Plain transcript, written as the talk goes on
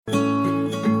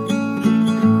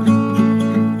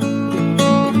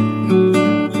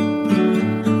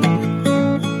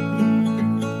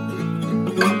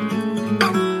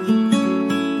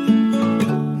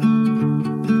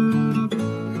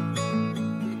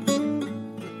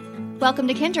Welcome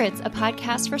to Kindreds, a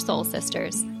podcast for soul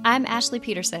sisters. I'm Ashley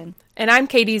Peterson. And I'm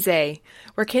Katie Zay.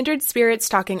 We're kindred spirits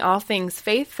talking all things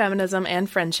faith, feminism, and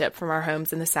friendship from our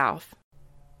homes in the South.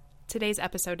 Today's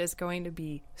episode is going to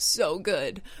be so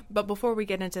good. But before we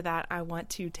get into that, I want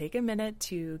to take a minute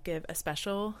to give a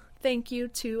special thank you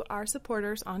to our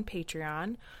supporters on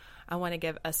Patreon. I want to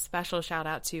give a special shout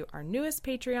out to our newest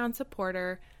Patreon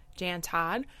supporter, Jan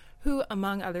Todd, who,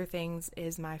 among other things,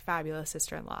 is my fabulous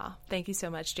sister-in-law. Thank you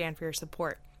so much, Jan, for your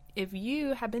support. If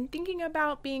you have been thinking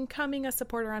about becoming a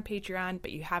supporter on Patreon, but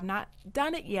you have not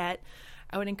done it yet,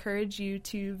 I would encourage you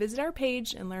to visit our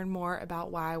page and learn more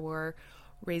about why we're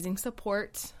raising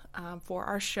support for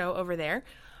our show over there.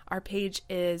 Our page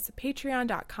is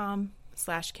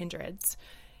patreon.com/kindreds.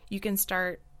 You can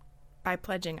start by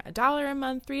pledging $1 a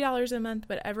month, $3 a month,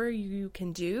 whatever you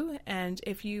can do. And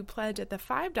if you pledge at the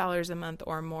 $5 a month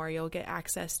or more, you'll get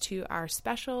access to our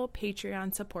special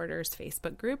Patreon supporters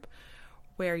Facebook group,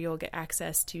 where you'll get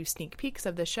access to sneak peeks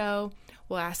of the show.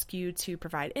 We'll ask you to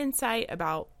provide insight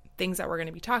about things that we're going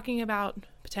to be talking about,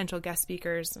 potential guest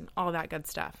speakers, and all that good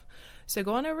stuff. So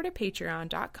go on over to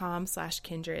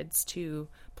patreon.com/kindreds to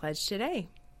pledge today.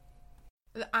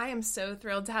 I am so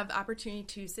thrilled to have the opportunity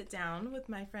to sit down with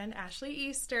my friend Ashley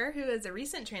Easter, who is a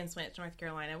recent transplant to North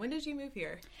Carolina. When did you move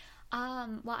here?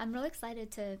 Well, I'm really excited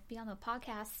to be on the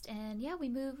podcast. And yeah, we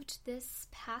moved this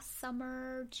past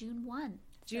summer, June 1.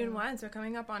 June 1, so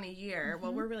coming up on a year. Mm-hmm.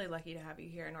 Well, we're really lucky to have you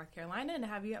here in North Carolina and to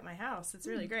have you at my house. It's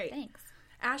really great. Thanks.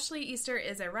 Ashley Easter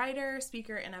is a writer,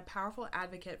 speaker, and a powerful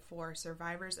advocate for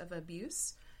survivors of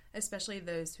abuse, especially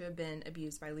those who have been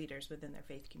abused by leaders within their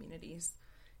faith communities.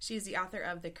 She's the author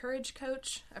of The Courage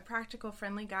Coach, a practical,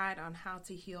 friendly guide on how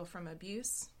to heal from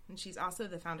abuse. And she's also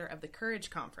the founder of the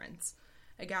Courage Conference,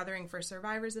 a gathering for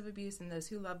survivors of abuse and those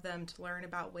who love them to learn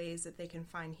about ways that they can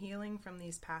find healing from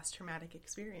these past traumatic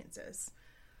experiences.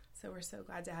 So we're so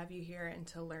glad to have you here and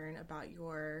to learn about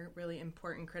your really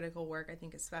important, critical work, I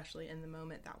think especially in the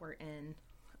moment that we're in.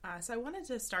 So I wanted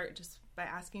to start just by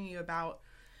asking you about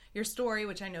your story,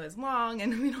 which I know is long,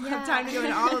 and we don't have time to go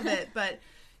into all of it, but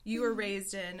you were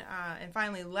raised in and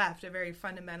finally left a very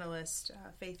fundamentalist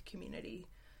faith community.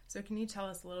 So can you tell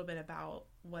us a little bit about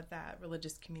what that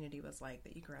religious community was like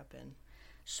that you grew up in?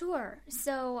 Sure.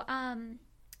 So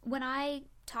when I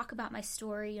talk about my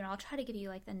story, I'll try to give you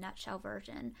like the nutshell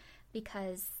version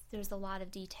because there's a lot of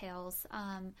details.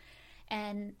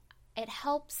 And it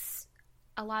helps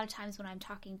a lot of times when I'm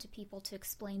talking to people to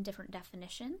explain different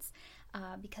definitions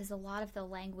because a lot of the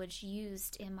language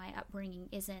used in my upbringing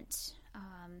isn't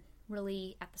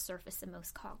really at the surface in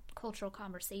most cultural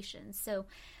conversations. So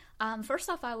first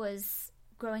off, I was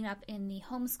growing up in the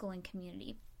homeschooling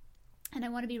community, and I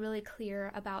want to be really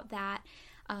clear about that.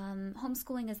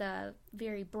 Homeschooling is a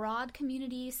very broad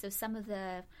community, so some of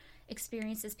the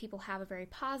experiences people have are very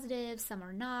positive, some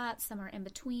are not, some are in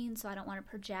between, so I don't want to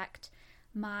project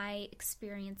my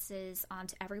experiences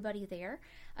onto everybody there.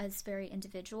 It's very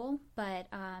individual, but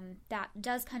that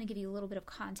does kind of give you a little bit of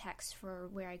context for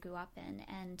where I grew up in.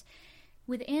 And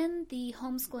within the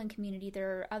homeschooling community,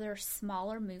 there are other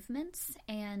smaller movements,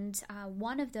 and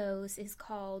one of those is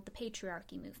called the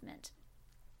patriarchy movement.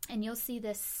 And you'll see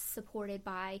this supported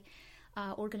by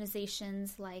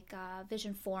organizations like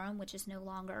Vision Forum, which is no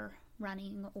longer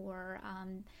running, or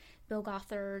Bill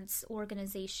Gothard's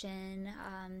organization.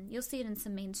 You'll see it in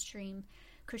some mainstream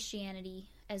Christianity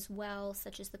as well,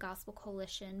 such as the Gospel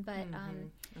Coalition. But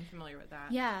I'm familiar with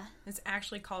that. Yeah. It's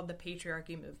actually called the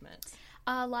patriarchy movement.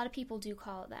 A lot of people do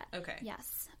call it that. Okay.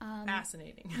 Yes.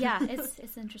 Fascinating. Yeah,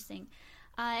 it's interesting.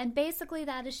 And basically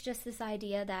that is just this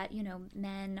idea that,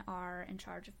 men are in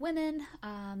charge of women,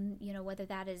 whether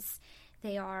that is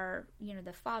they are,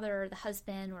 the father or the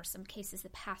husband, or some cases the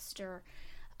pastor,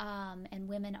 and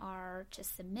women are to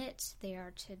submit. They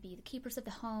are to be the keepers of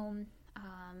the home.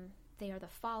 They are the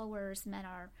followers. Men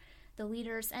are the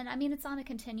leaders. And, it's on a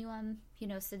continuum,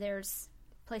 so there's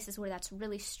places where that's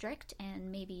really strict,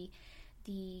 and maybe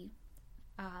the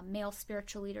male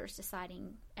spiritual leaders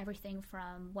deciding everything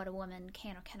from what a woman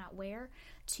can or cannot wear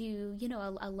to,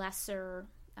 a lesser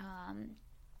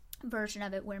version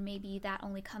of it where maybe that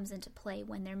only comes into play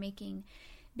when they're making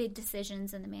big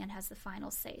decisions and the man has the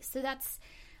final say. So that's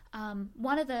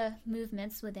one of the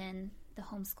movements within the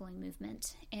homeschooling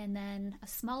movement. And then a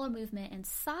smaller movement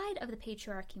inside of the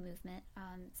patriarchy movement,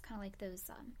 it's kind of like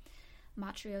those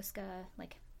matryoshka,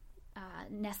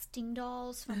 nesting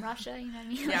dolls from Russia, you know what I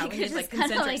mean? Yeah, we need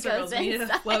concentric circles. We need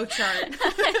a flow chart.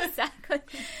 Exactly.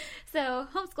 So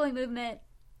homeschooling movement,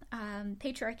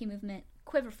 patriarchy movement,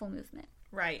 quiverful movement.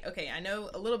 Right. Okay. I know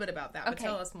a little bit about that, but Okay.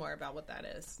 tell us more about what that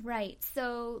is. Right.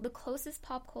 So the closest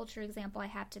pop culture example I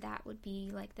have to that would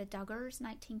be like the Duggars,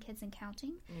 19 Kids and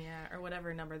Counting. Yeah, or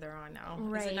whatever number they're on now.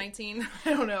 Right. Is it 19? I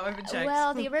don't know. I haven't checked.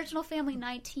 Well, the original family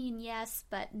 19, yes,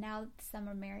 but now some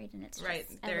are married and it's just right.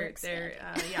 ever They're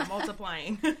expanding.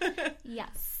 multiplying.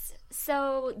 Yes.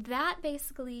 So that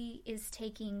basically is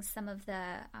taking some of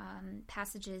the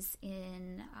passages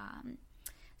in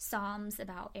Psalms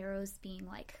about arrows being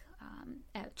like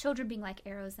children being like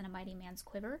arrows in a mighty man's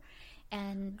quiver,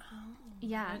 and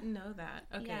I didn't know that.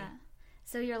 Okay. yeah.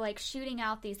 So you're like shooting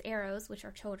out these arrows, which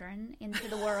are children, into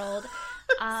the world.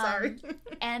 Sorry.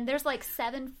 And there's like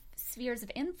 7 spheres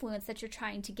of influence that you're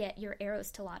trying to get your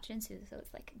arrows to launch into. So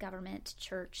it's like government,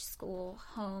 church, school,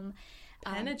 home.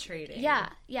 Penetrating. Yeah.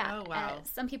 Oh, wow.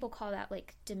 Some people call that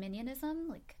like dominionism,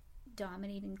 like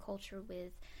dominating culture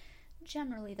with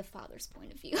generally the father's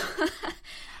point of view.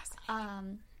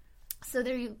 So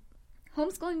there you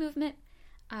homeschooling movement,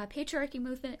 patriarchy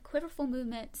movement, quiverful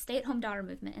movement, stay-at-home daughter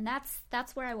movement, and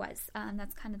that's where I was.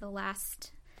 That's kind of the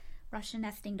last Russian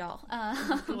nesting doll.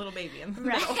 The little baby in the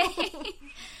right. middle.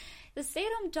 The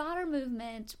stay-at-home daughter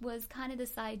movement was kind of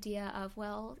this idea of,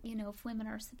 well, you know, if women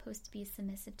are supposed to be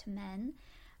submissive to men,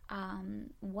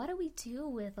 what do we do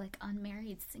with like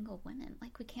unmarried single women?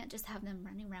 Like, we can't just have them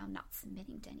running around not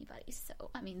submitting to anybody.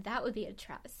 So, I mean, that would be a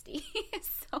travesty.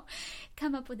 So,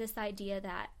 come up with this idea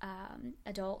that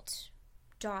adult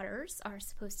daughters are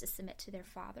supposed to submit to their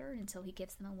father until he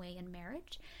gives them away in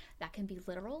marriage. That can be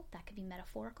literal, that can be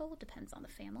metaphorical, depends on the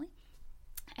family.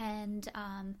 And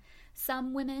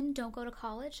some women don't go to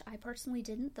college. I personally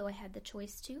didn't, though I had the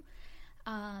choice to.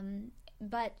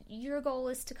 But your goal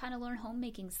is to kind of learn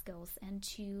homemaking skills and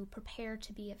to prepare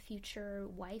to be a future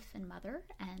wife and mother,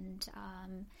 and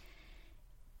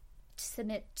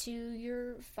submit to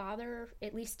your father,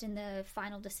 at least in the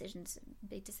final decisions,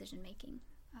 big decision making.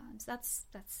 So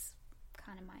that's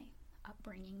kind of my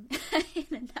upbringing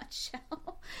in a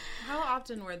nutshell. How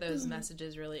often were those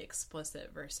messages really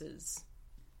explicit versus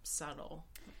subtle?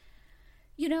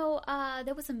 You know,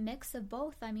 there was a mix of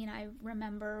both. I mean, I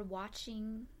remember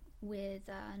watching with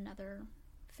another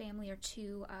family or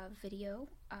two a video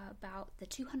about the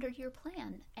 200-year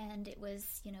plan, and it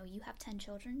was, you know, you have 10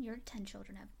 children, your 10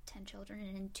 children have 10 children,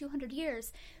 and in 200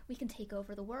 years we can take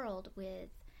over the world with,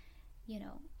 you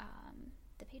know,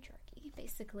 the patriarchy.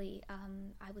 Basically,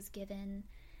 I was given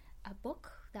a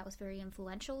book that was very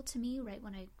influential to me right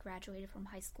when I graduated from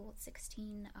high school at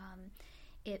 16.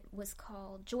 It was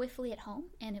called Joyfully at Home,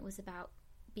 and it was about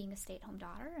being a stay-at-home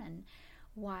daughter and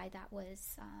why that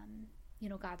was, you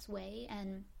know, God's way.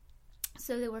 And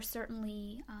so there were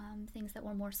certainly things that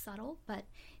were more subtle, but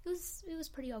it was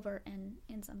pretty overt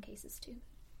in some cases too.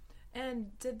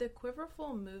 And did the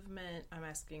quiverful movement, I'm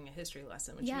asking a history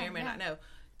lesson, which Yeah, you may or may yeah. not know,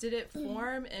 did it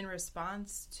form in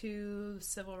response to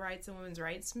civil rights and women's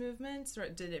rights movements, or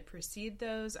did it precede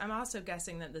those? I'm also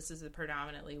guessing that this is a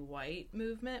predominantly white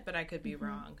movement, but I could be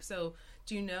wrong. So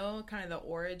do you know kind of the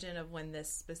origin of when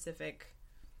this specific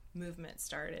movement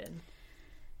started?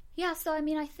 Yeah, so I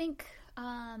mean, I think,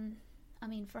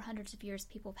 for hundreds of years,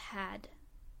 people have had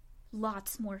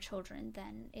lots more children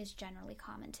than is generally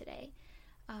common today.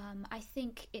 I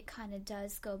think it kind of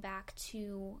does go back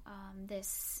to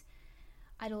this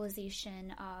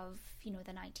idolization of, you know,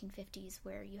 the 1950s,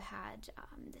 where you had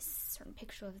this certain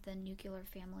picture of the nuclear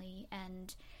family,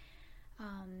 and,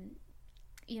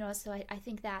 you know, so I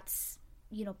think that's,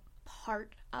 you know,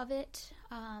 part of it.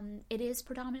 It is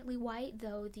predominantly white,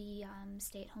 though the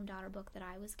stay-at-home daughter book that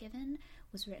I was given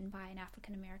was written by an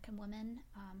African-American woman.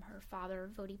 Her father,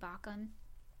 Vodi Bakum,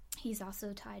 he's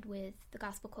also tied with the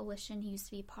Gospel Coalition. He used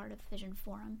to be part of Vision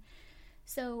Forum.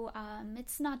 So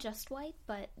it's not just white,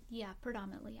 but yeah,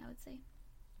 predominantly, I would say.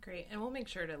 Great. And we'll make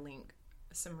sure to link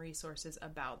some resources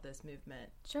about this movement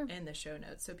in the show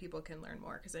notes so people can learn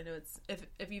more, because I know it's,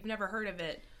 if you've never heard of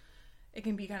it, it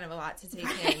can be kind of a lot to take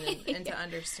in and to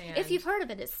understand. If you've heard of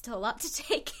it, it's still a lot to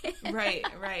take in. Right.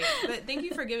 But thank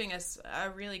you for giving us a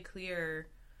really clear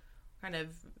kind of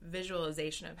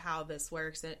visualization of how this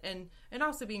works, and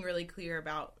also being really clear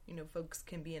about, you know, folks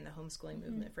can be in the homeschooling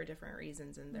movement for different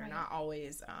reasons, and they're not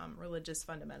always religious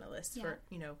fundamentalists. For,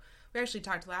 you know, we actually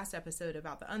talked last episode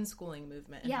about the unschooling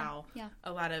movement and how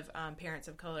a lot of parents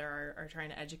of color are trying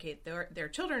to educate their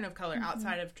children of color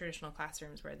outside of traditional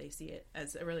classrooms, where they see it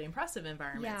as a really impressive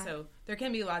environment. So there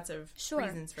can be lots of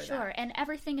reasons for that. Sure, and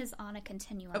everything is on a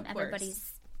continuum. Of course.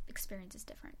 Everybody's experience is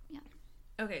different. Yeah.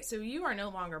 Okay, so you are no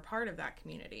longer part of that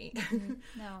community,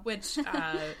 No. which,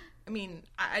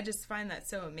 I just find that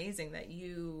so amazing that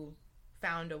you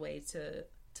found a way to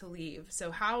leave.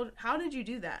 So how did you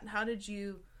do that? How did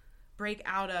you break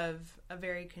out of a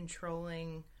very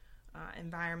controlling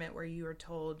environment where you were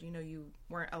told, you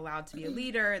weren't allowed to be a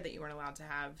leader, that you weren't allowed to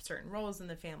have certain roles in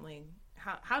the family.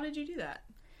 How did you do that?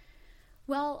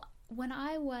 Well, when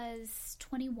I was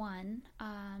 21,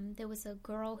 there was a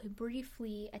girl who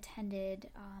briefly attended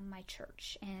my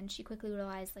church, and she quickly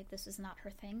realized, like, this was not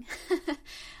her thing,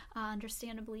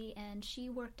 understandably, and she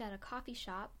worked at a coffee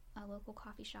shop, a local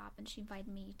coffee shop, and she invited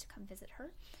me to come visit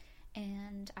her,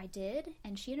 and I did,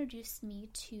 and she introduced me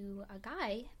to a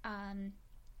guy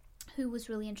who was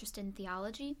really interested in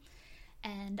theology,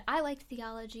 and I liked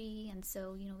theology, and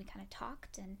so, we kind of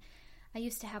talked, and I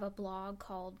used to have a blog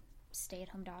called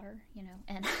Stay-at-Home Daughter,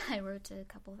 and I wrote to a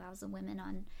couple thousand women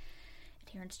on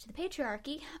adherence to the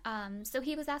patriarchy, so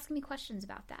he was asking me questions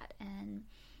about that, and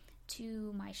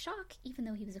to my shock, even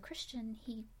though he was a Christian,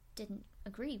 he didn't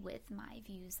agree with my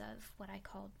views of what I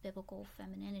called biblical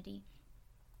femininity,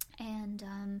 and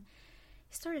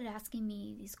he started asking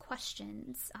me these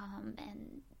questions,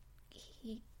 and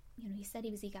he said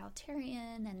he was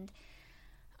egalitarian, and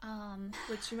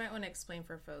which you might want to explain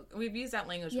for folk. We've used that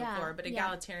language before, but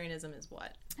egalitarianism is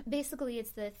what? Basically,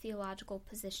 it's the theological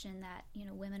position that,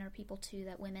 women are people too,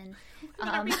 that women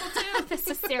are people too. This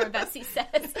is Sarah Betsy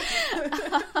says.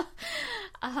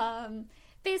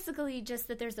 Basically, just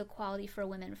that there's equality for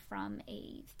women from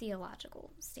a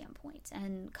theological standpoint,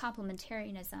 and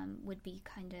complementarianism would be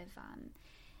kind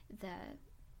of the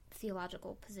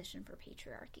theological position for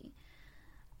patriarchy.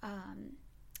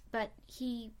 But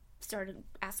he started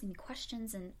asking me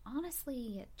questions, and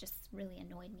honestly, it just really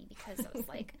annoyed me because I was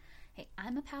like, hey,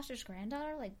 I'm a pastor's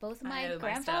granddaughter. Like, both of my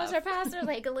grandfathers are pastors.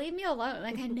 Like, leave me alone.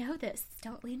 Like, I know this.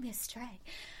 Don't lead me astray.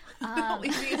 Don't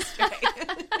lead me astray.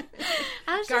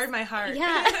 Guard my heart.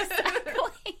 Yeah,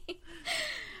 exactly.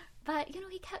 But,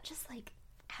 he kept just, like,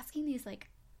 asking these, like,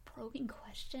 probing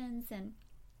questions, and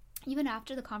even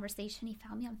after the conversation, he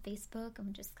found me on Facebook and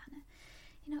would just kind of,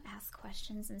 ask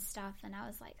questions and stuff, and I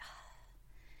was like,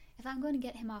 if I'm going to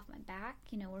get him off my back,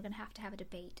 we're going to have a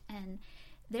debate. And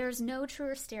there's no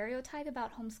truer stereotype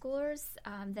about homeschoolers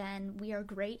than we are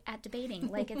great at debating.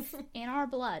 Like, it's in our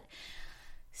blood.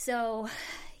 So,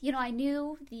 I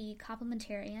knew the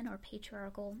complementarian or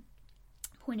patriarchal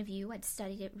point of view. I'd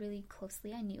studied it really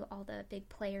closely. I knew all the big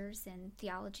players in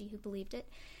theology who believed it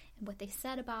and what they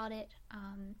said about it.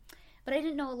 But I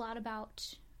didn't know a lot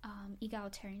about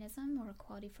egalitarianism or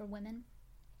equality for women.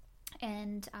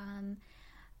 And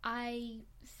I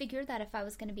figured that if I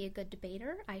was going to be a good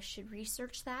debater, I should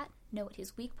research that, know what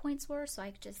his weak points were, so I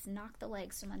could just knock the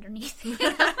legs from underneath.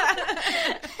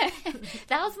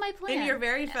 That was my plan. In your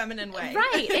very feminine way.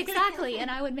 Right, exactly.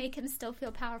 And I would make him still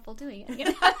feel powerful doing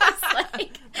it.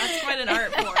 That's quite an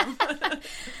art form.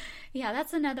 Yeah,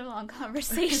 that's another long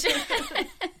conversation.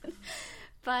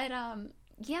 But,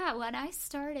 when I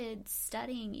started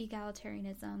studying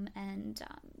egalitarianism and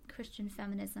Christian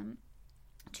feminism,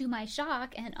 to my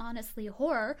shock and honestly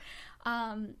horror,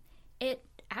 it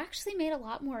actually made a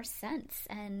lot more sense.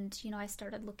 And, I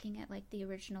started looking at, like, the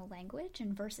original language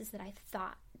and verses that I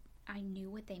thought I knew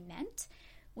what they meant.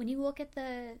 When you look at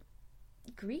the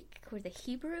Greek or the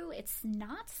Hebrew, it's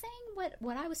not saying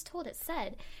what I was told it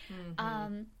said.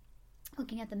 Mm-hmm.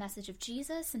 Looking at the message of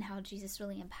Jesus and how Jesus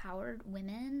really empowered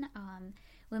women,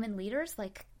 women leaders,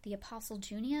 like the Apostle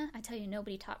Junia. I tell you,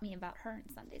 nobody taught me about her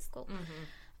in Sunday school.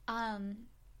 Mm-hmm.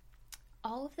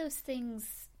 All of those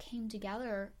things came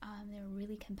together. They were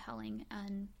really compelling.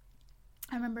 And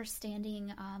I remember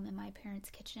standing in my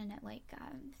parents' kitchen at like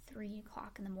 3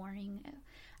 o'clock in the morning.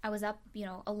 I was up,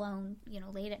 alone,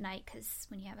 late at night, because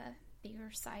when you have a bigger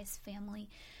size family,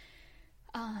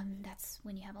 that's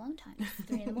when you have alone time. It's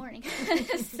 3 in the morning.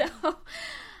 So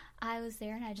I was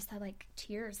there, and I just had like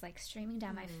tears like streaming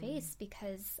down my face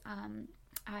because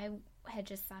I had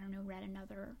just, read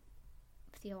another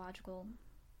theological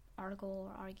article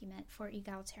or argument for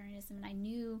egalitarianism, and I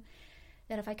knew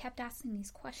that if I kept asking these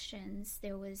questions,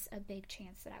 there was a big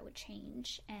chance that I would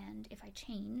change, and if I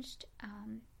changed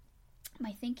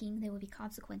my thinking, there would be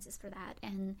consequences for that,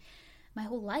 and my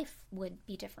whole life would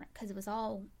be different, because it was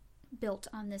all built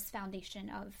on this foundation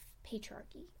of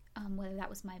patriarchy, whether that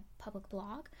was my public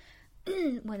blog,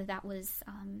 whether that was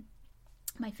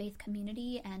my faith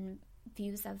community and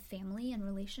views of family and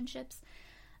relationships.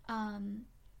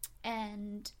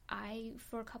 And I,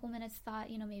 for a couple minutes, thought,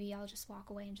 maybe I'll just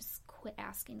walk away and just quit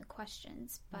asking the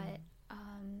questions. But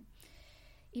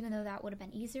even though that would have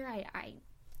been easier,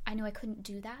 I knew I couldn't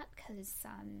do that because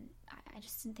I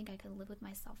just didn't think I could live with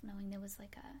myself knowing there was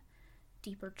like a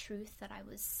deeper truth that I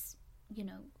was,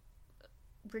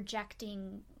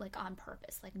 rejecting like on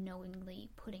purpose, like knowingly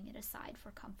putting it aside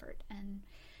for comfort. And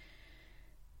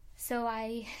So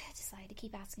I decided to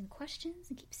keep asking questions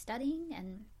and keep studying,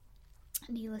 and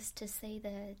needless to say,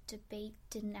 the debate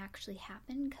didn't actually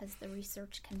happen because the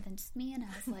research convinced me, and I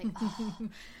was like,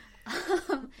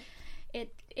 oh.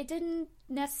 It didn't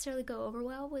necessarily go over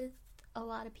well with a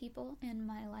lot of people in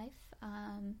my life,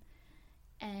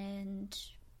 and,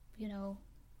 you know,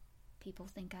 people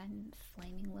think I'm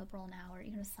flaming liberal now, or,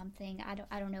 you know, something.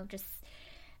 I don't know,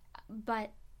 but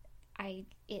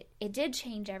it did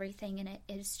change everything, and it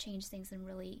has changed things in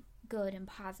really good and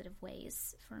positive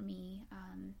ways for me.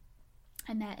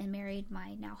 I met and married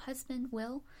my now husband,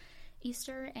 Will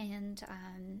Easter, and,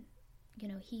 you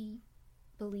know, he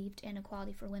believed in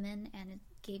equality for women, and it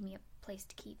gave me a place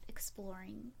to keep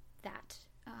exploring that.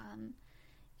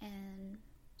 And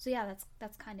so, yeah,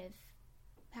 that's kind of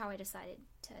how I decided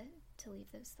to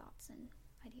leave those thoughts and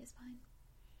ideas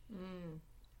behind.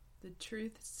 The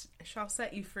truth shall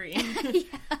set you free. Yeah.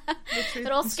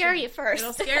 It'll scare you first.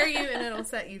 It'll scare you, and it'll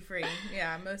set you free.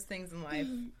 Yeah, most things in life.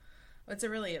 It's a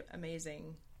really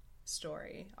amazing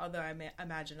story, although I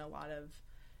imagine a lot of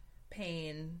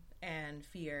pain and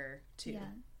fear too.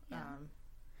 Yeah.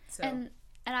 And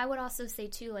I would also say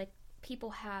too, like,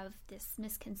 people have this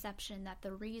misconception that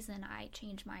the reason I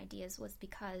changed my ideas was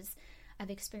because I've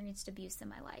experienced abuse in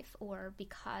my life, or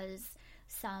because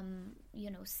some, you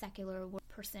know, secular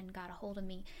person got a hold of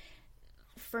me.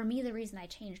 For me, the reason I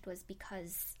changed was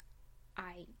because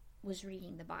I was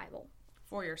reading the Bible.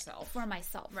 For yourself. For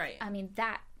myself. Right. I mean,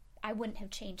 that I wouldn't have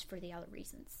changed for the other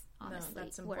reasons, honestly. No,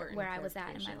 that's important. Where I was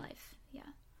at in my life. Yeah.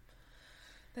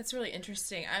 That's really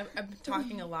interesting. I'm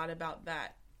talking a lot about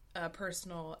that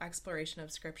personal exploration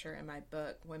of Scripture in my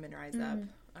book, Women Rise Up.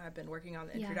 I've been working on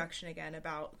the introduction again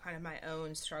about kind of my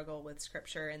own struggle with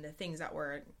Scripture and the things that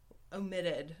were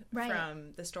omitted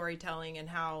from the storytelling, and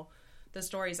how the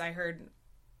stories I heard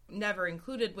never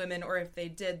included women, or if they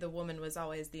did, the woman was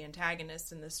always the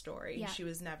antagonist in the story. Yeah. She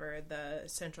was never the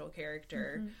central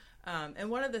character. And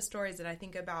one of the stories that I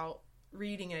think about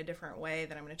reading in a different way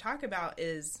that I'm going to talk about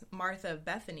is Martha of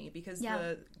Bethany, because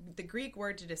the Greek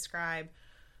word to describe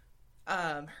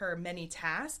her many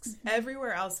tasks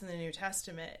everywhere else in the New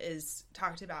Testament is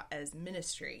talked about as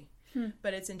ministry,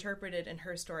 but it's interpreted in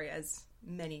her story as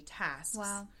many tasks.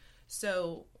 Wow.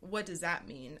 So what does that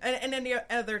mean? And any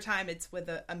other time it's with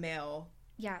a male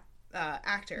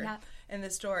actor in the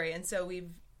story. And so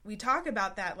we talk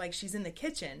about that like she's in the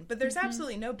kitchen, but there's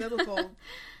absolutely no biblical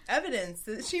evidence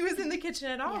that she was in the kitchen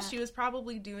at all. Yeah. She was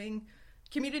probably doing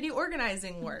community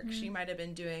organizing work. She might have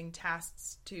been doing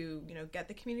tasks to, you know, get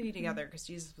the community together because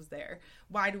Jesus was there.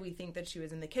 Why do we think that she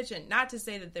was in the kitchen? Not to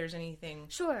say that there's anything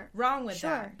wrong with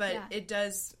that, but it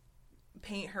does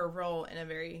paint her role in a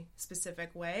very specific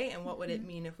way. And what would it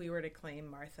mean if we were to claim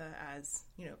Martha as,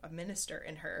 you know, a minister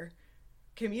in her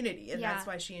community? And that's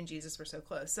why she and Jesus were so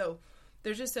close. So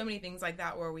there's just so many things like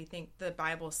that where we think the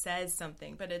Bible says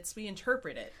something, but we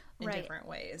interpret it in different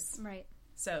ways. Right.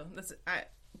 So I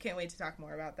can't wait to talk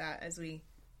more about that as we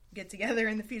get together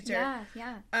in the future.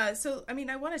 Yeah. So, I mean,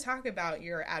 I want to talk about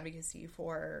your advocacy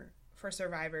for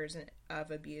survivors of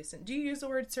abuse. And do you use the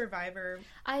word survivor?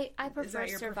 I prefer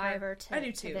survivor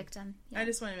to victim. Yeah. I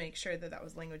just want to make sure that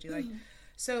was language you like.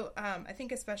 So, I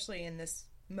think especially in this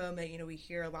moment, you know,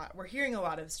 we're hearing a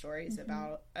lot of stories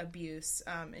about abuse,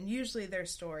 and usually they're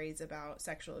stories about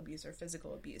sexual abuse or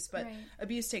physical abuse, but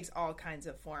abuse takes all kinds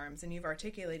of forms, and you've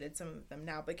articulated some of them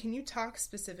now. But can you talk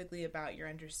specifically about your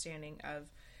understanding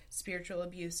of spiritual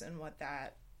abuse and what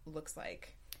that looks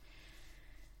like?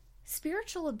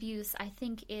 Spiritual abuse, I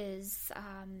think, is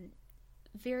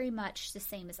very much the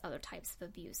same as other types of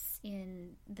abuse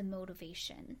in the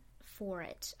motivation for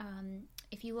it.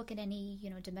 If you look at any, you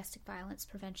know, domestic violence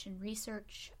prevention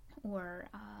research or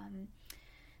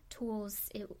tools,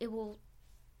 it will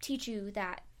teach you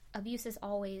that abuse is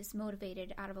always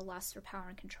motivated out of a lust for power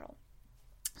and control.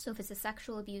 So if it's a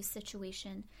sexual abuse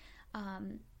situation,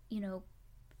 you know,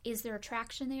 is there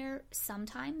attraction there?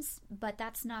 Sometimes, but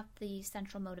that's not the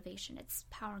central motivation. It's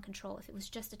power and control. If it was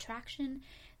just attraction,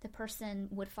 the person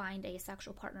would find a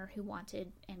sexual partner who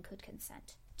wanted and could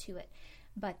consent to it.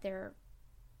 But they're,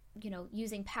 you know,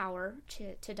 using power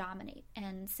to dominate.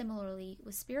 And similarly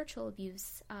with spiritual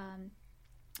abuse,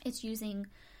 it's using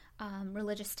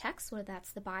religious texts, whether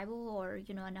that's the Bible or,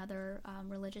 you know, another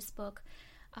religious book,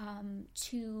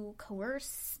 to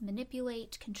coerce,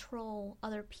 manipulate, control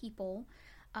other people,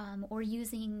 or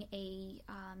using a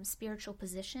spiritual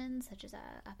position, such as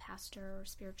a pastor or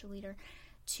spiritual leader,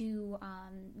 to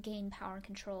gain power and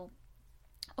control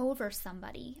over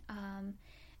somebody.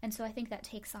 And so I think that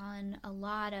takes on a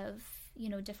lot of, you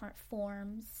know, different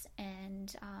forms.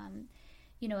 And,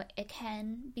 it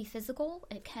can be physical,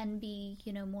 it can be,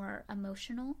 more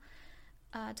emotional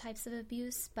types of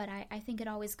abuse, but I think it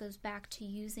always goes back to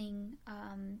using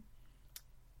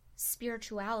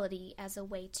spirituality as a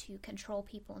way to control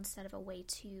people instead of a way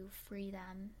to free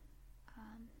them.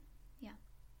 Yeah.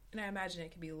 And I imagine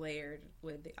it can be layered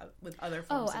with other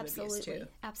forms of abuse too.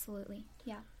 Absolutely.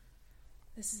 Yeah.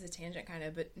 This is a tangent kind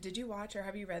of, but did you watch or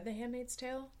have you read The Handmaid's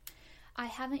Tale? I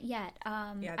haven't yet.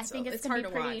 I think it's hard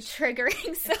going to be pretty watch.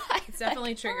 triggering. So it's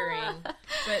definitely triggering,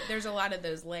 but there's a lot of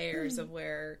those layers of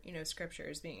where, scripture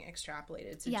is being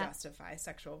extrapolated to justify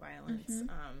sexual violence.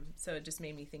 So it just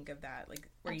made me think of that, like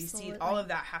where Absolutely. you see all of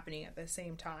that happening at the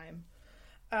same time.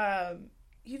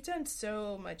 You've done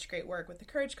so much great work with the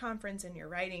Courage Conference and your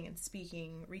writing and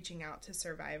speaking, reaching out to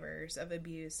survivors of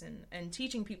abuse and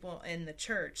teaching people in the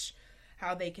church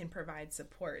how they can provide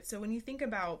support. So when you think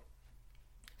about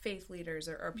faith leaders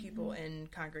or people in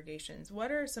congregations,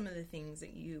 what are some of the things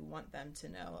that you want them to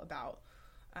know about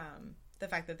the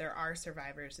fact that there are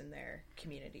survivors in their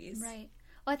communities? Right.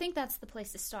 Well, I think that's the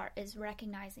place to start, is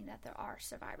recognizing that there are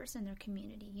survivors in their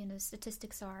community.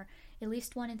 Statistics are at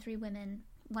least 1 in 3 women,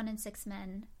 1 in 6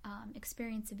 men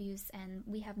experience abuse, and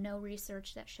we have no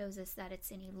research that shows us that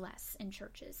it's any less in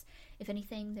churches. If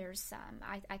anything, there's,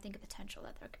 I think, a potential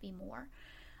that there could be more.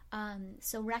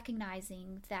 So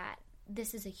recognizing that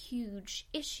this is a huge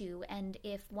issue, and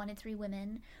if 1 in 3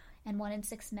 women and 1 in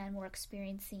 6 men were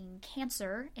experiencing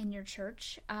cancer in your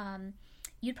church,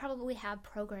 you'd probably have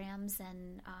programs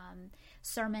and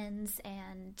sermons,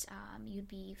 and you'd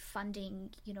be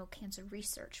funding, cancer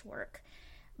research work.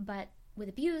 But with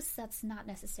abuse, that's not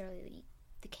necessarily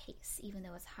the case, even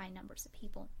though it's high numbers of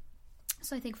people.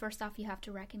 So I think first off, you have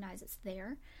to recognize it's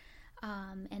there,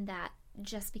 and that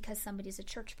just because somebody's a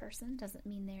church person doesn't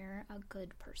mean they're a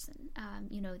good person.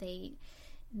 They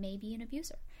may be an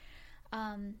abuser.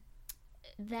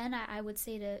 Then I would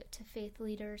say to faith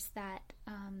leaders that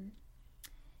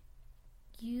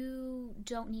you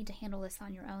don't need to handle this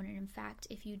on your own. And in fact,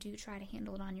 if you do try to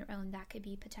handle it on your own, that could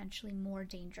be potentially more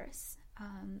dangerous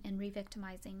and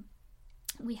re-victimizing.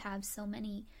 We have so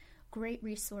many great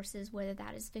resources, whether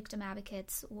that is victim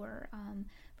advocates or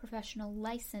professional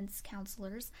licensed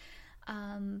counselors,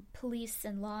 police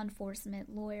and law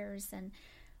enforcement, lawyers, and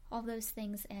all those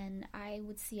things. And I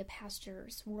would see a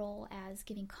pastor's role as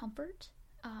giving comfort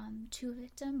to a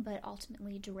victim, but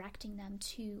ultimately directing them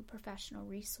to professional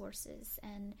resources.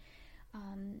 And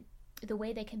the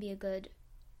way they can be a good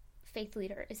faith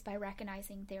leader is by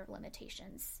recognizing their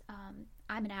limitations.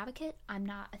 I'm an advocate. I'm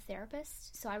not a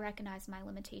therapist, so I recognize my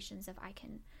limitations if I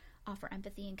can offer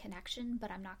empathy and connection,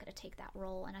 but I'm not going to take that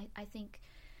role. And I think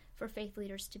for faith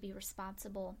leaders to be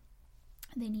responsible,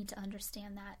 they need to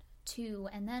understand that too,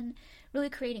 and then really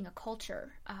creating a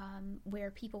culture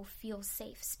where people feel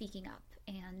safe speaking up,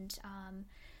 and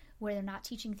where they're not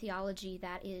teaching theology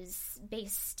that is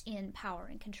based in power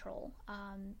and control.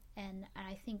 And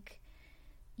I think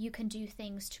you can do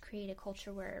things to create a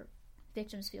culture where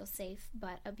victims feel safe,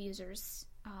 but abusers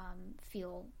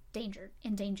feel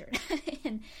endangered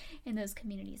in those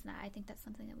communities. And I think that's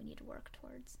something that we need to work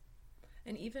towards.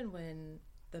 And even when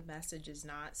the message is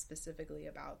not specifically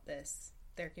about this,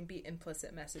 there can be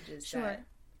implicit messages that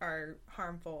are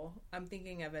harmful. I'm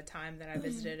thinking of a time that I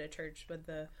visited a church with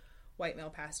the white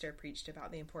male pastor preached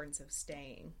about the importance of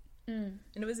staying. And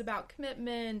it was about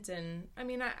commitment, and I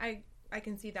mean, I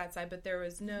can see that side, but there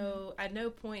was at no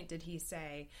point did he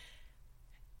say,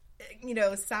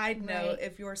 side note,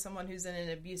 if you're someone who's in an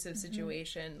abusive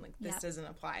situation, like this doesn't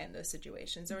apply in those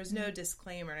situations. There was no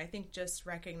disclaimer. And I think just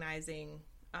recognizing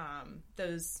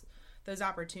those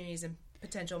opportunities and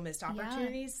potential missed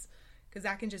opportunities, because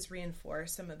that can just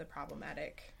reinforce some of the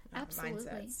problematic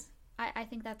mindsets. I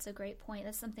think that's a great point.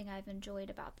 That's something I've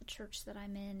enjoyed about the church that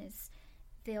I'm in, is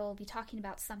they'll be talking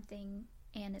about something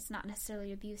and it's not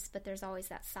necessarily abuse, but there's always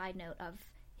that side note of,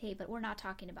 hey, but we're not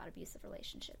talking about abusive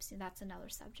relationships. And that's another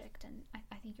subject. And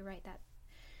I think you're right. That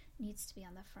needs to be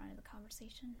on the front of the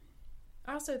conversation.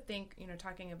 I also think,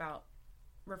 talking about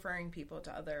referring people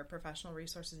to other professional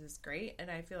resources is great.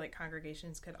 And I feel like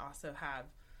congregations could also have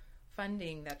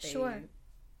funding that they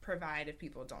provide if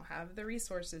people don't have the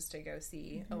resources to go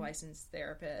see a licensed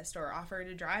therapist, or offer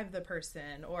to drive the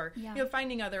person, or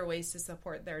finding other ways to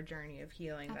support their journey of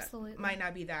healing. Absolutely. That might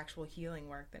not be the actual healing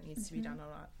work that needs to be done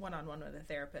one-on-one with a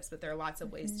therapist, but there are lots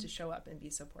of ways to show up and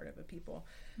be supportive of people.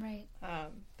 Right.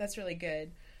 That's really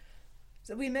good.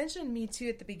 So we mentioned Me Too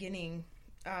at the beginning.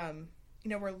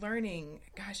 We're learning,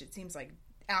 gosh, it seems like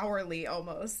hourly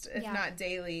almost, if not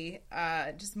daily,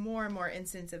 just more and more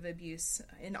instances of abuse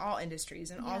in all industries,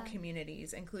 in all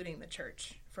communities, including the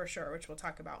church, for sure, which we'll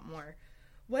talk about more.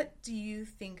 What do you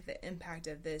think the impact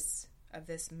of this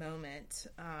moment,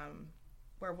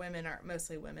 where women are,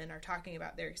 mostly women, are talking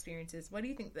about their experiences? What do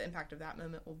you think the impact of that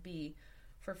moment will be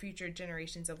for future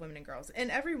generations of women and girls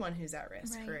and everyone who's at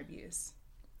risk for abuse?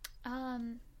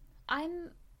 I'm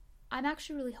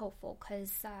actually really hopeful,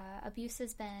 because abuse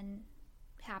has been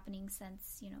happening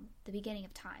since, the beginning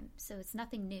of time. So it's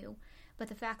nothing new. But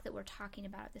the fact that we're talking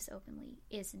about this openly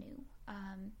is new.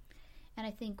 And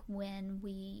I think when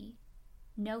we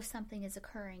know something is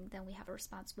occurring, then we have a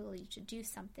responsibility to do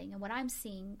something. And what I'm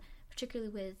seeing,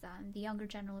 particularly with the younger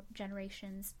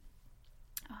generations,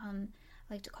 I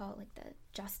like to call it like the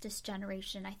justice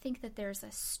generation, I think that there's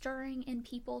a stirring in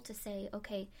people to say,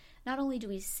 okay, not only do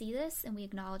we see this and we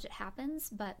acknowledge it happens,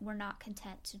 but we're not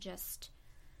content to just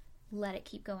let it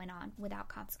keep going on without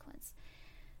consequence.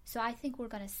 So I think we're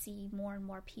going to see more and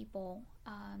more people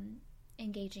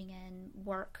engaging in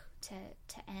work to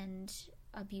end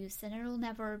abuse, and it'll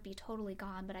never be totally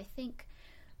gone. But I think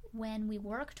when we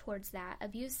work towards that,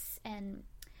 abuse and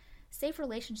safe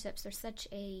relationships are such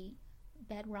a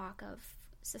bedrock of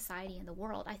society in the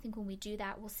world. I think when we do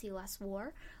that, we'll see less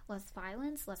war, less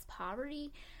violence, less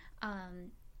poverty.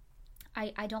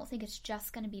 I don't think it's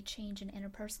just going to be change in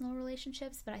interpersonal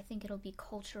relationships, but I think it'll be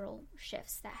cultural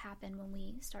shifts that happen when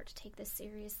we start to take this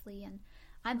seriously. And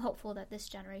I'm hopeful that this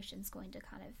generation is going to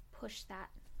kind of push that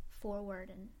forward.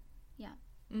 And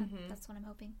that's what I'm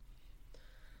hoping.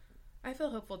 I feel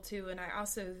hopeful too, and I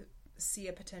also see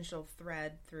a potential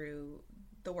thread through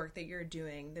the work that you're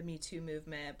doing, the Me Too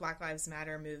movement, Black Lives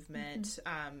Matter movement,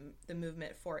 the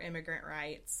movement for immigrant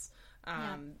rights,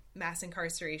 mass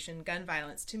incarceration, gun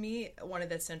violence. To me, one of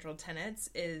the central tenets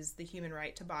is the human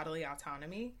right to bodily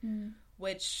autonomy,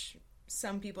 which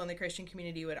some people in the Christian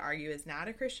community would argue is not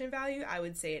a Christian value. I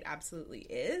would say it absolutely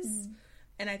is.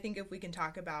 And I think if we can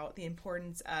talk about the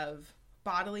importance of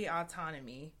bodily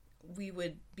autonomy, we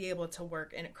would be able to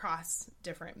work across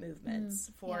different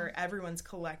movements for everyone's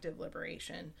collective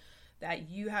liberation, that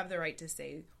you have the right to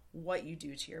say what you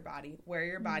do to your body, where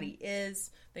your body is,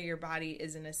 that your body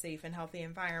is in a safe and healthy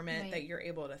environment, that you're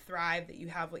able to thrive, that you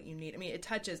have what you need. I mean, it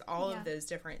touches all of those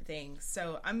different things.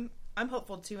 So I'm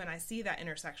hopeful too, and I see that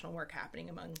intersectional work happening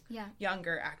among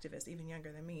younger activists, even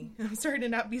younger than me. I'm starting to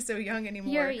not be so young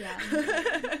anymore. You're young.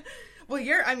 Well,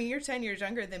 you're 10 years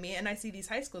younger than me, and I see these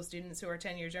high school students who are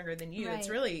 10 years younger than you. Right.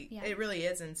 It really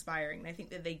is inspiring, and I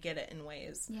think that they get it in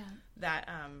ways that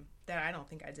I don't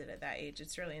think I did at that age.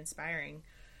 It's really inspiring.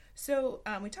 So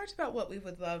we talked about what we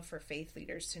would love for faith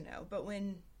leaders to know, but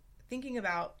when thinking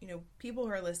about, people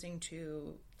who are listening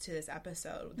to this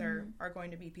episode, there are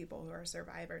going to be people who are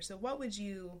survivors. So what would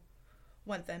you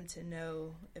want them to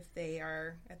know if they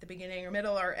are at the beginning or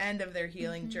middle or end of their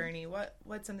healing journey?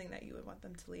 What's something that you would want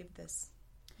them to leave this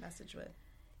message with?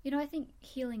 I think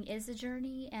healing is a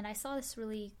journey, and I saw this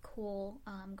really cool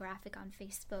graphic on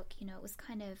Facebook. It was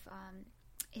kind of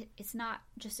it's not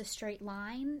just a straight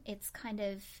line. It's kind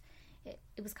of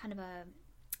it was kind of a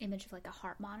image of like a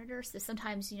heart monitor. So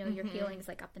sometimes your healing is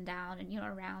like up and down and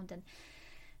around, and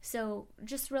so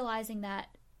just realizing that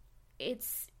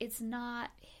it's not,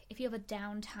 if you have a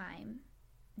downtime,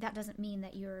 that doesn't mean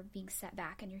that you're being set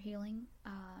back in your healing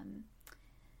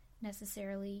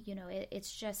necessarily.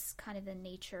 It's just kind of the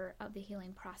nature of the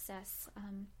healing process.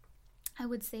 I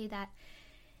would say that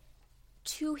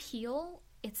to heal,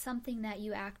 it's something that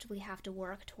you actively have to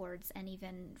work towards and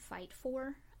even fight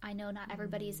for. I know not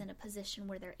everybody is in a position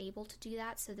where they're able to do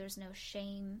that, so there's no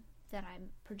shame that I'm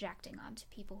projecting onto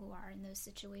people who are in those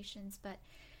situations. But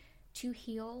to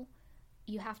heal,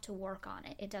 you have to work on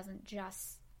it. It doesn't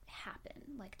just happen.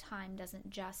 Like, time doesn't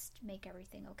just make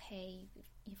everything okay.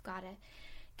 You've got to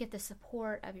get the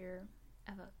support of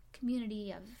a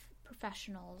community of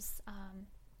professionals,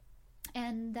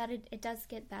 and that it does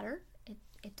get better.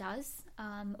 It does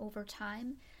over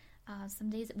time. Some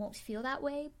days it won't feel that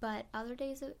way, but other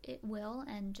days it will,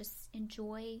 and just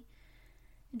enjoy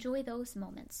those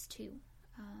moments too.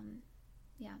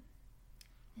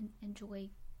 Enjoy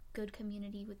good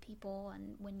community with people,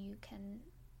 and when you can,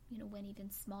 win even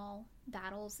small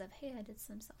battles of, hey, I did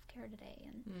some self-care today,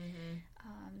 and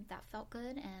that felt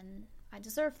good, and I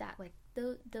deserve that. Like,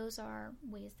 those are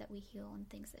ways that we heal and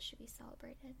things that should be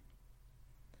celebrated.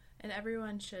 And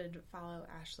everyone should follow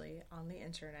Ashley on the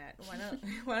internet.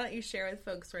 Why don't you share with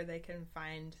folks where they can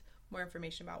find more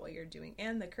information about what you're doing,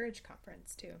 and the Courage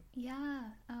Conference too? Yeah.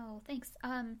 Oh, thanks.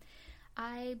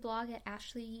 I blog at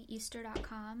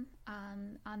ashlyeaster.com.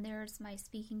 On there's my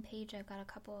speaking page. I've got a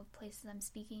couple of places I'm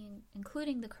speaking,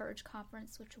 including the Courage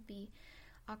Conference, which will be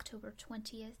October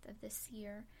 20th of this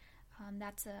year.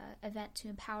 That's an event to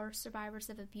empower survivors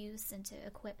of abuse and to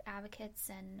equip advocates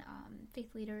and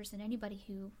faith leaders and anybody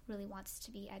who really wants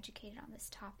to be educated on this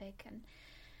topic. And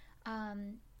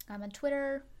I'm on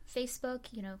Twitter, Facebook.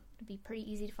 It'd be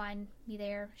pretty easy to find me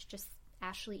there. It's just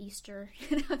Ashley Easter.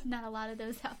 Not a lot of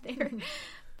those out there.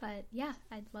 But yeah,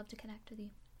 I'd love to connect with you.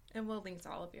 And we'll link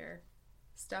to all of your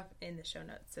stuff in the show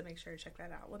notes, so make sure to check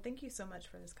that out. Well, thank you so much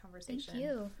for this conversation. Thank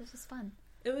you. This was fun.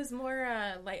 It was more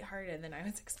lighthearted than I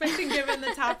was expecting, given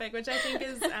the topic, which I think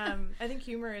is, I think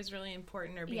humor is really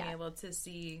important, or being able to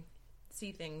see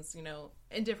things,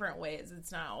 in different ways.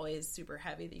 It's not always super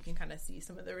heavy, that you can kind of see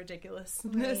some of the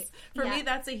ridiculousness. Right. For me,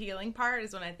 that's a healing part,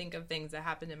 is when I think of things that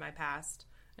happened in my past.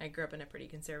 I grew up in a pretty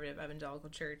conservative evangelical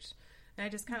church, and I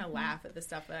just kind of laugh at the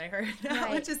stuff that I heard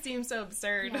now. It just seems so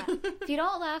absurd. Yeah. If you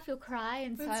don't laugh, you'll cry,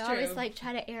 and so I always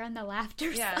try to err on the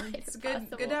laughter side. It's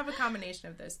good to have a combination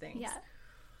of those things. Yeah.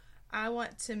 I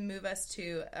want to move us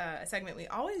to a segment we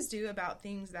always do about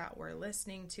things that we're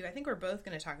listening to. I think we're both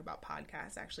going to talk about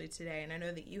podcasts actually today, and I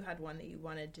know that you had one that you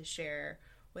wanted to share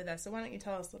with us. So why don't you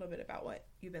tell us a little bit about what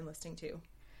you've been listening to?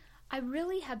 I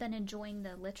really have been enjoying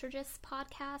the Liturgist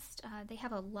podcast. They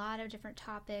have a lot of different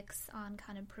topics on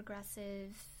kind of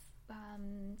progressive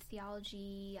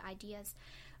theology ideas.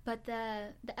 But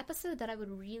the episode that I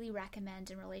would really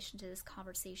recommend in relation to this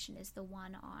conversation is the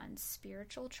one on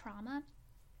spiritual trauma.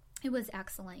 It was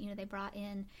excellent. They brought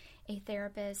in a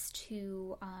therapist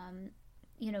who,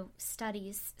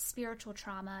 studies spiritual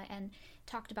trauma and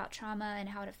talked about trauma and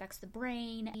how it affects the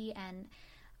brain and,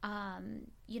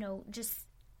 just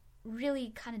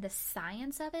really kind of the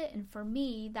science of it. And for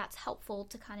me, that's helpful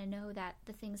to kind of know that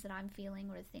the things that I'm feeling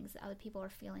or the things that other people are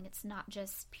feeling, it's not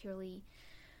just purely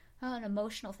an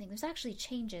emotional thing. There's actually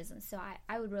changes. And so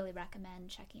I would really recommend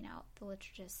checking out the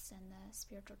Liturgists and the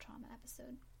spiritual trauma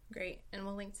episode. Great. And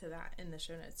we'll link to that in the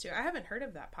show notes too. I haven't heard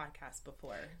of that podcast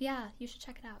before. Yeah, you should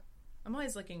check it out. I'm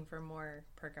always looking for more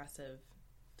progressive,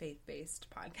 faith-based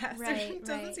podcasts. Right,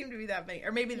 There doesn't seem to be that many.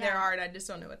 Or maybe there are and I just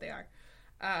don't know what they are.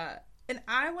 And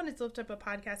I wanted to lift up a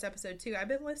podcast episode too. I've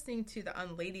been listening to the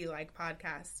Unladylike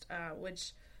podcast,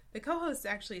 which the co-hosts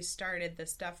actually started the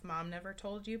Stuff Mom Never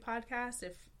Told You podcast,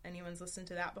 if anyone's listened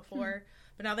to that before.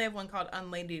 But now they have one called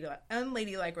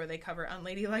Unladylike, where they cover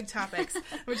unladylike topics,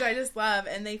 which I just love.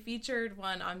 And they featured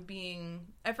one on being,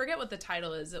 I forget what the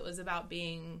title is. It was about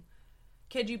being,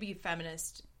 could you be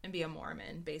feminist and be a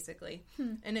Mormon, basically.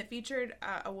 And it featured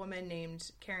a woman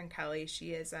named Karen Kelly.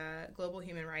 She is a global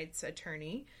human rights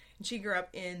attorney. And she grew up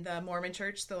in the Mormon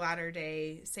Church, the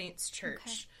Latter-day Saints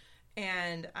Church. Okay.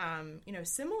 And,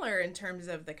 similar in terms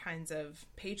of the kinds of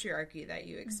patriarchy that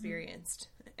you experienced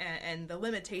and the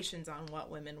limitations on what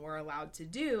women were allowed to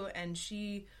do. And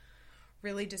she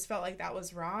really just felt like that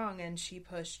was wrong. And she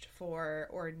pushed for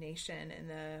ordination in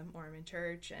the Mormon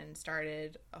Church and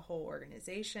started a whole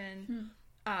organization.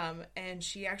 And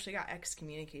she actually got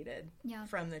excommunicated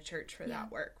from the church for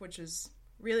that work, which was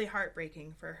really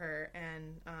heartbreaking for her.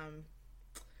 And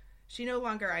she no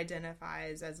longer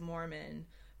identifies as Mormon,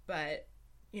 but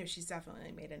she's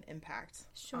definitely made an impact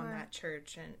on that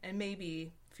church, and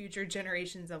maybe future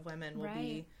generations of women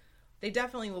will they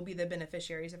definitely will be the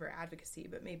beneficiaries of her advocacy,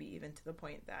 but maybe even to the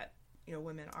point that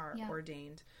women are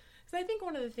ordained. So I think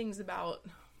one of the things about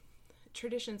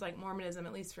traditions like Mormonism,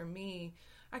 at least for me,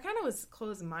 I kind of was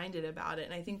closed-minded about it,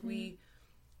 and I think we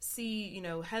see,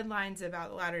 headlines about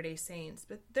the Latter-day Saints,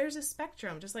 but there's a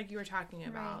spectrum, just like you were talking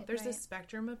about. There's a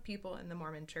spectrum of people in the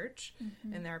Mormon Church,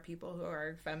 and there are people who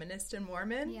are feminist and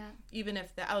Mormon. Even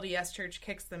if the LDS Church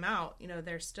kicks them out,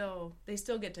 they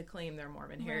still get to claim their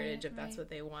Mormon heritage if that's what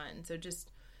they want. And so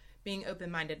just being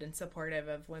open-minded and supportive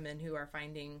of women who are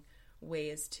finding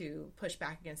ways to push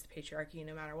back against the patriarchy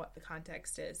no matter what the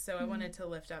context is. So I wanted to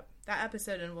lift up that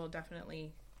episode, and we'll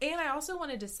definitely... And I also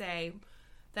wanted to say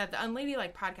that the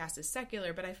Unladylike podcast is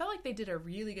secular, but I felt like they did a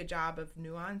really good job of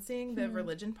nuancing the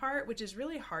religion part, which is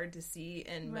really hard to see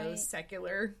in most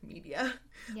secular media.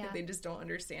 Like they just don't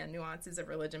understand nuances of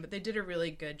religion, but they did a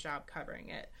really good job covering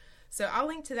it. So I'll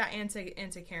link to that and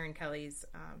to Karen Kelly's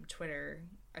Twitter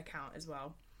account as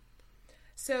well.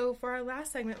 So for our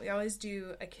last segment, we always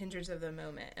do a Kindreds of the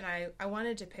Moment, and I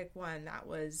wanted to pick one that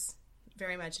was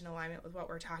very much in alignment with what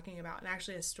we're talking about, and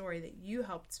actually a story that you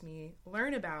helped me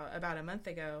learn about a month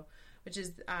ago, which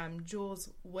is Jules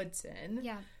Woodson,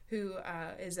 who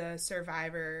is a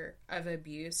survivor of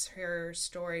abuse. Her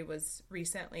story was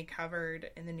recently covered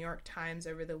in the New York Times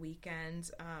over the weekend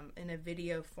in a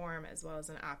video form, as well as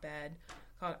an op-ed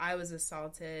called "I Was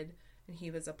Assaulted and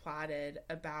He Was Applauded,"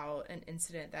 about an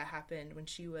incident that happened when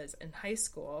she was in high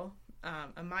school,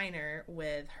 a minor,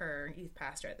 with her youth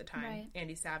pastor at the time,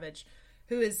 Andy Savage,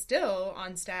 who is still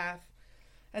on staff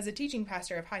as a teaching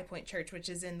pastor of High Point Church, which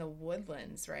is in the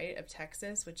Woodlands, right, of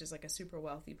Texas, which is like a super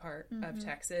wealthy part of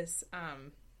Texas.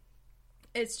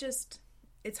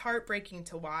 It's heartbreaking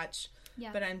to watch,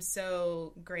 but I'm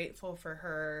so grateful for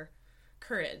her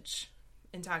courage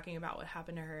in talking about what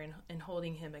happened to her and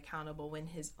holding him accountable when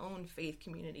his own faith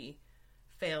community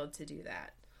failed to do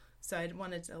that. So I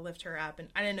wanted to lift her up, and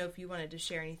I didn't know if you wanted to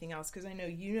share anything else, because I know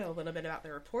you know a little bit about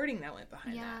the reporting that went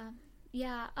behind that.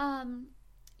 Yeah.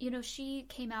 She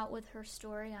came out with her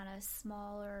story on a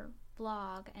smaller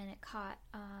blog, and it caught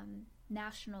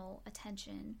national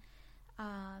attention,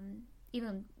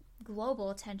 even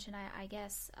global attention, I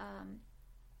guess.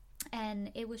 And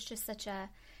it was just such a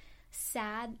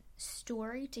sad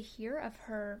story to hear of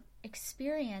her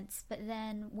experience. But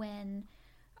then when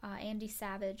Andy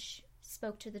Savage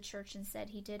spoke to the church and said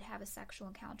he did have a sexual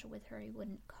encounter with her, he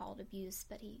wouldn't call it abuse,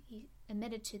 but he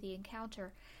admitted to the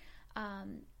encounter.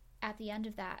 At the end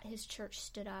of that, his church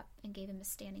stood up and gave him a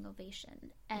standing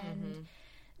ovation. And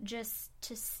just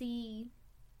to see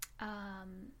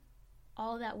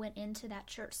all that went into that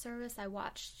church service, I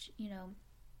watched,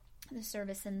 the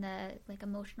service and the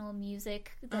emotional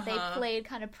music that they played,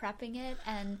 kind of prepping it,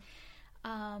 and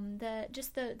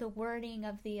the wording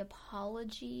of the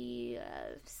apology,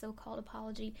 so-called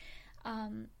apology.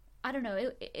 I don't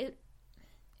know. It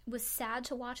was sad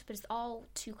to watch, but it's all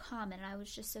too common. And I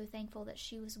was just so thankful that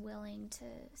she was willing to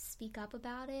speak up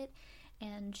about it,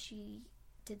 and she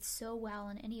did so well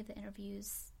in any of the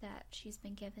interviews that she's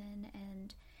been given.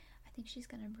 And I think she's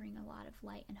going to bring a lot of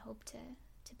light and hope to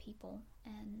people,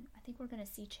 and I think we're going to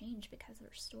see change because of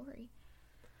her story.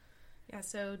 Yeah,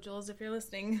 so Jules, if you're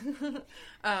listening,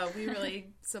 we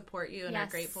really support you and are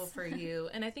grateful for you.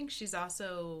 And I think she's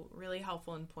also really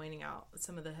helpful in pointing out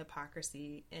some of the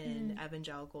hypocrisy in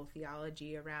evangelical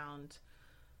theology around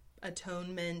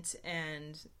atonement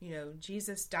and,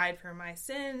 Jesus died for my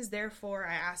sins, therefore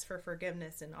I ask for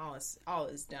forgiveness, and all is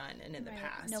done and in the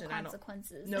past. No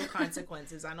consequences. No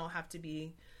consequences. I don't have to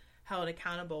be held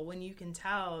accountable, when you can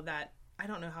tell that, I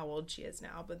don't know how old she is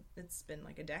now, but it's been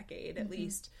like a decade at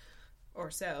least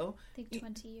or so. I think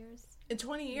 20 years. In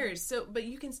 20 years. So, but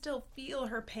you can still feel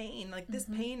her pain. Like, this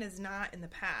pain is not in the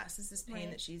past. This is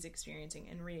pain that she's experiencing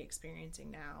and re-experiencing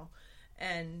now.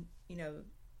 And,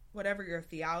 whatever your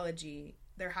theology,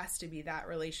 there has to be that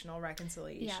relational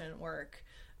reconciliation work.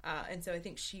 And so I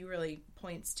think she really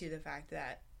points to the fact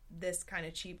that this kind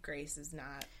of cheap grace is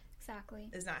not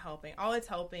helping. All it's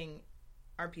helping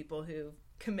are people who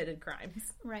committed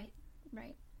crimes. Right.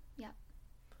 Yeah.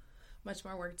 Much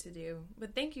more work to do.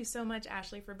 But thank you so much,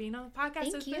 Ashley, for being on the podcast.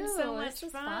 Thank it's you. Been so much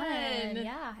fun.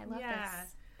 Yeah, I love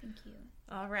this. Thank you.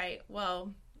 All right.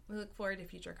 Well, we look forward to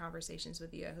future conversations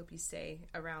with you. I hope you stay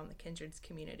around the Kindreds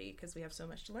community, because we have so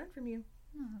much to learn from you.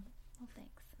 Oh, well,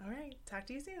 thanks. All right. Talk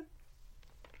to you soon.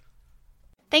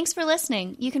 Thanks for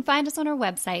listening. You can find us on our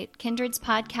website,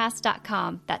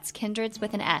 kindredspodcast.com. That's Kindreds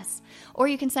with an S. Or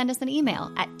you can send us an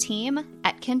email at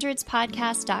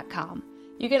team@kindredspodcast.com.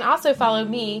 You can also follow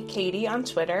me, Katie, on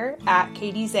Twitter at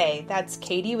KatieZeh. That's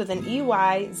Katie with an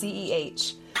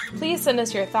EYZEH. Please send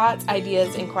us your thoughts,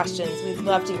 ideas, and questions. We'd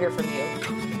love to hear from you.